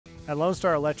At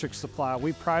Lonestar Electric Supply,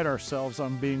 we pride ourselves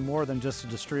on being more than just a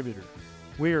distributor.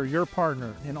 We are your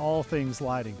partner in all things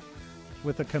lighting,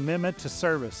 with a commitment to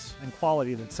service and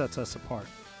quality that sets us apart.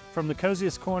 From the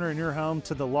coziest corner in your home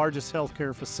to the largest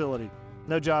healthcare facility,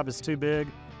 no job is too big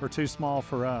or too small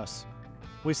for us.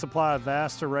 We supply a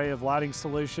vast array of lighting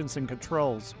solutions and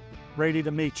controls, ready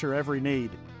to meet your every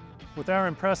need. With our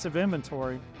impressive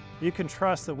inventory, you can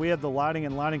trust that we have the lighting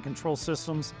and lighting control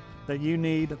systems that you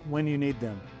need when you need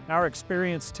them. Our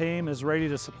experienced team is ready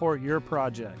to support your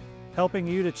project, helping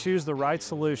you to choose the right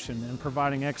solution and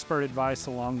providing expert advice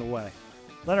along the way.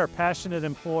 Let our passionate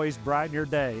employees brighten your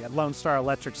day at Lonestar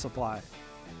Electric Supply.